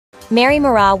Mary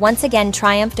Moraa once again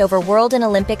triumphed over world and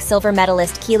Olympic silver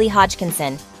medalist Keely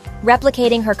Hodgkinson,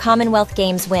 replicating her Commonwealth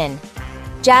Games win.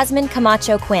 Jasmine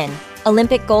Camacho Quinn,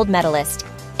 Olympic gold medalist,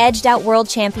 edged out world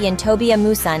champion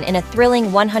amusan in a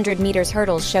thrilling 100 meters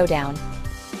hurdles showdown.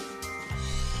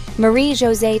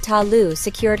 Marie-Josée Ta Lou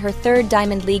secured her third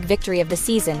Diamond League victory of the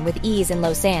season with ease in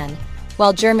Lausanne,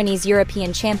 while Germany's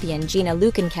European champion Gina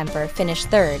Luckenkemper finished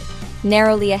third,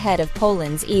 narrowly ahead of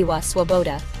Poland's Iwa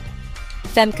Swoboda.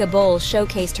 Femke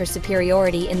showcased her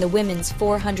superiority in the women's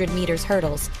 400 meters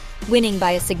hurdles, winning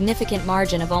by a significant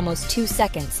margin of almost 2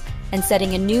 seconds and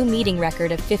setting a new meeting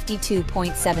record of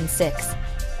 52.76.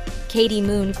 Katie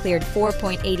Moon cleared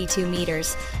 4.82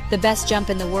 meters, the best jump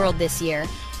in the world this year,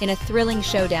 in a thrilling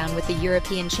showdown with the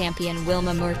European champion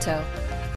Wilma Murto.